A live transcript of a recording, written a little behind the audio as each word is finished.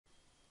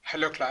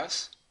Hello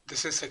class,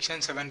 this is section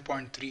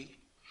 7.3.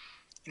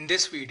 In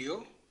this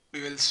video,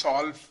 we will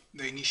solve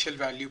the initial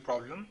value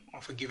problem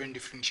of a given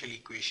differential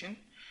equation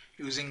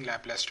using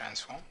Laplace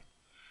transform.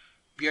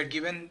 We are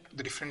given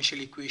the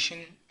differential equation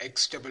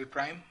x double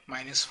prime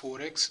minus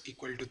 4x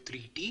equal to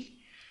 3t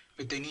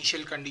with the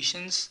initial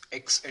conditions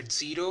x at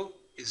 0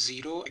 is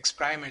 0, x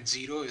prime at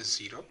 0 is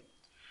 0.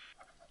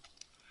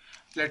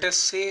 Let us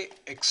say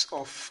x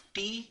of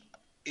t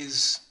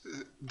is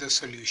the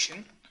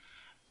solution.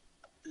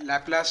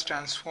 Laplace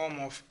transform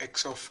of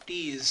x of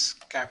t is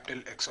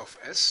capital X of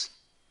s.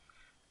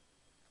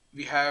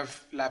 We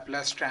have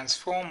Laplace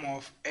transform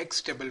of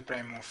x double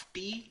prime of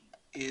t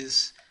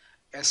is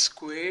s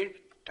squared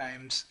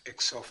times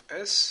x of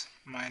s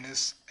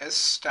minus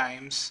s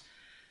times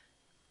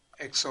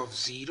x of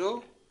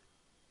 0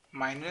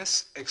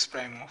 minus x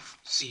prime of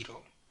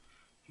 0.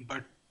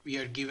 But we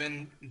are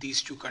given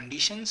these two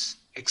conditions,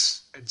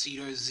 x at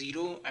 0 is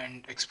 0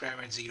 and x prime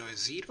at 0 is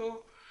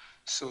 0.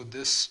 So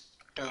this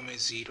term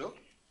is 0.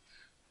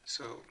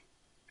 So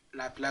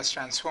Laplace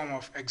transform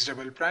of x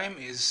double prime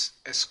is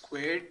s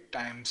squared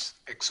times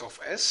x of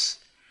s,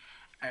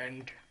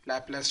 and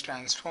Laplace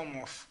transform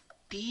of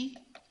t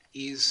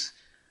is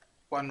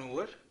 1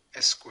 over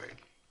s squared.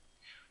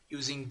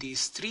 Using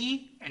these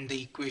three and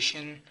the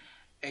equation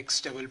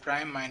x double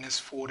prime minus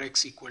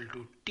 4x equal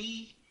to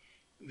t,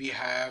 we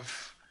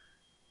have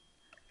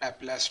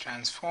Laplace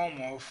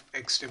transform of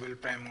x double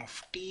prime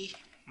of t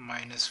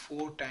minus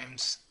 4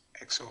 times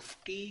x of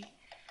t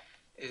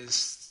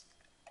is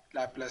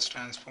Laplace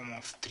transform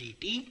of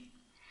 3t.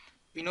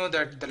 We know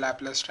that the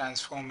Laplace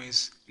transform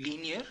is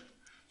linear,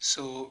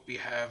 so we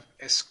have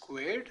s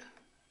squared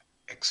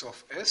x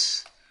of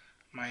s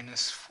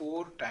minus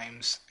 4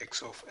 times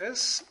x of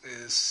s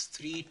is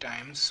 3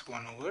 times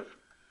 1 over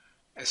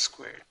s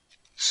squared.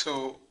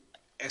 So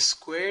s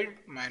squared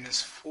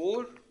minus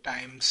 4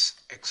 times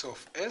x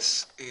of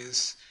s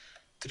is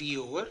 3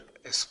 over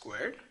s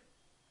squared,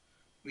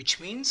 which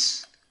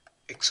means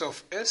x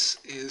of s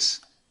is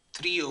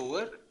 3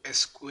 over s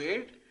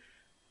squared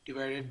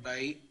divided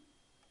by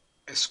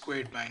s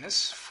squared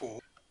minus 4,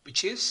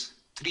 which is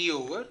 3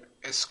 over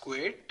s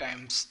squared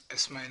times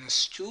s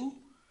minus 2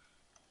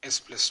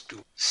 s plus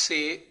 2.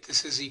 Say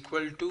this is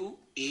equal to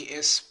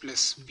as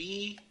plus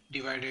b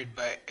divided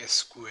by s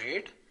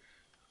squared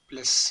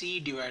plus c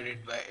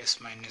divided by s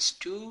minus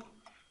 2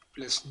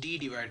 plus d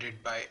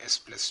divided by s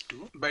plus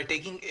 2. By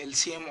taking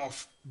LCM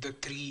of the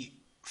three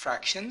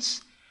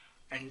fractions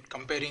and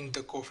comparing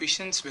the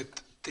coefficients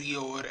with 3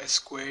 over s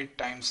squared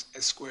times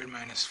s squared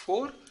minus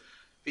 4,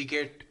 we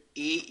get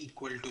a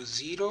equal to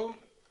 0,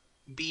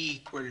 b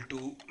equal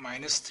to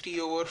minus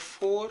 3 over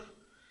 4,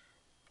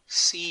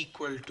 c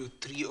equal to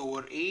 3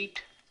 over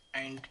 8,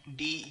 and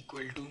d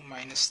equal to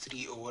minus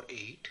 3 over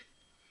 8.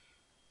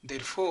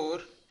 Therefore,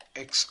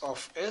 x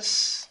of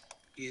s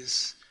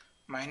is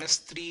minus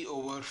 3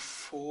 over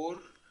 4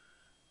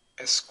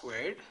 s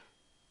squared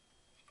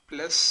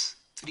plus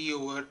 3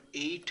 over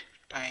 8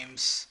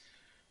 times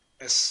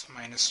s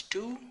minus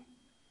 2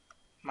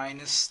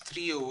 minus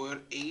 3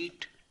 over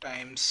 8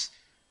 times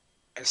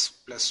s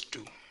plus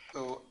 2.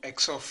 So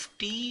x of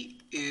t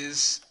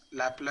is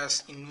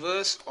Laplace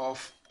inverse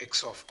of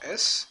x of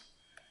s,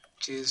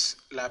 which is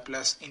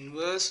Laplace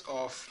inverse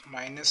of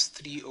minus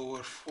 3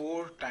 over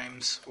 4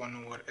 times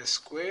 1 over s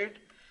squared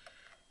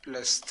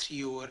plus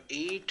 3 over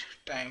 8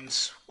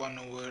 times 1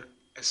 over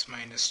s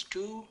minus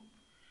 2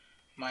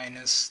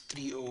 minus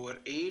 3 over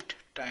 8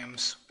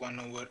 times 1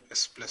 over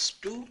s plus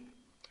 2.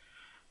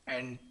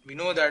 And we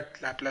know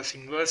that Laplace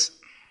inverse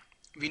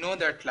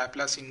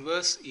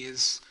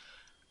is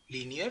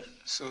linear,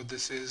 so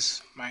this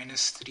is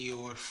minus 3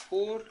 over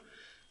 4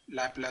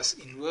 Laplace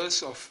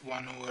inverse of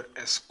 1 over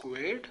s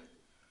squared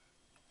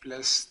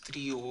plus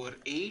 3 over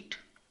 8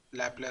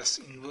 Laplace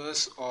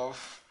inverse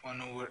of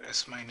 1 over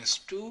s minus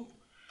 2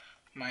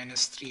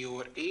 minus 3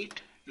 over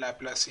 8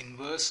 Laplace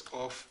inverse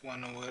of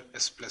 1 over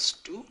s plus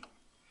 2.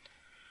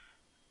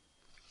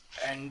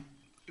 And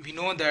we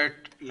know that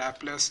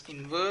Laplace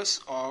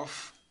inverse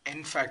of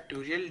n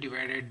factorial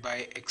divided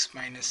by x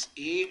minus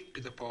a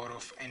to the power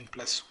of n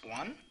plus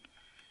 1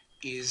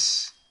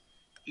 is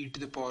e to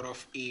the power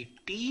of a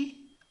t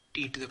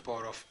to the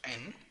power of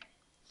n.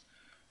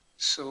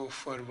 So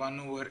for 1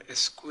 over s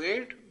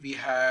squared, we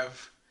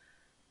have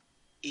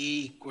a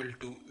equal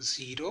to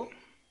 0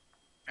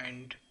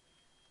 and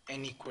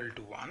n equal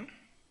to 1.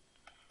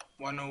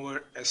 1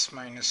 over s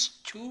minus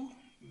 2,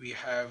 we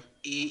have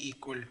a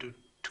equal to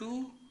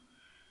 2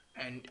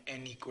 and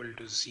n equal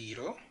to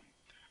 0.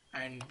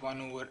 And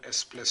 1 over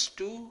s plus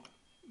 2,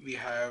 we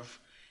have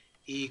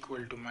a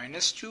equal to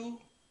minus 2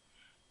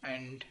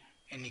 and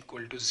n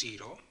equal to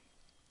 0.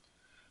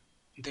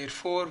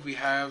 Therefore, we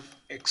have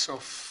x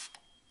of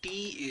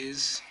t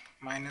is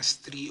minus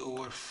 3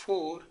 over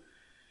 4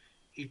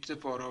 e to the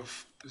power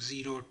of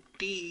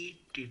 0t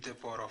to the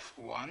power of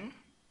 1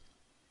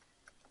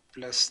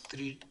 plus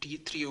 3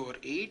 over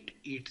 8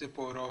 e to the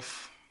power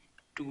of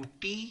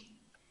 2t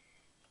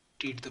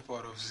to the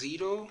power of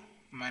 0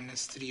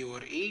 minus 3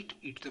 over 8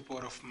 e to the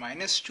power of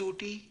minus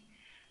 2t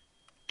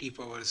t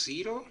power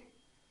 0,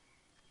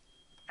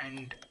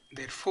 and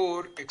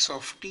therefore x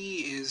of t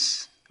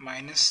is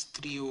minus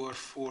 3 over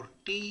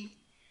 4t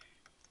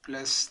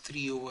plus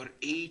 3 over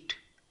 8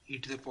 e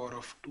to the power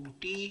of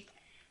 2t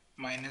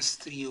minus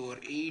 3 over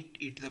 8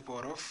 e to the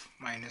power of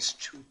minus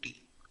 2t.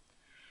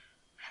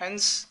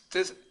 Hence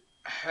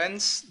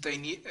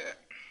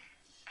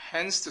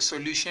the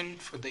solution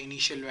for the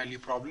initial value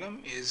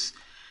problem is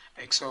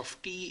x of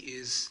t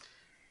is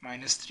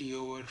minus 3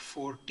 over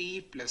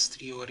 4t plus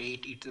 3 over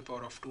 8 e to the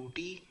power of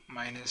 2t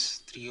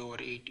minus 3 over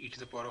 8 e to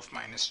the power of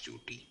minus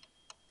 2t.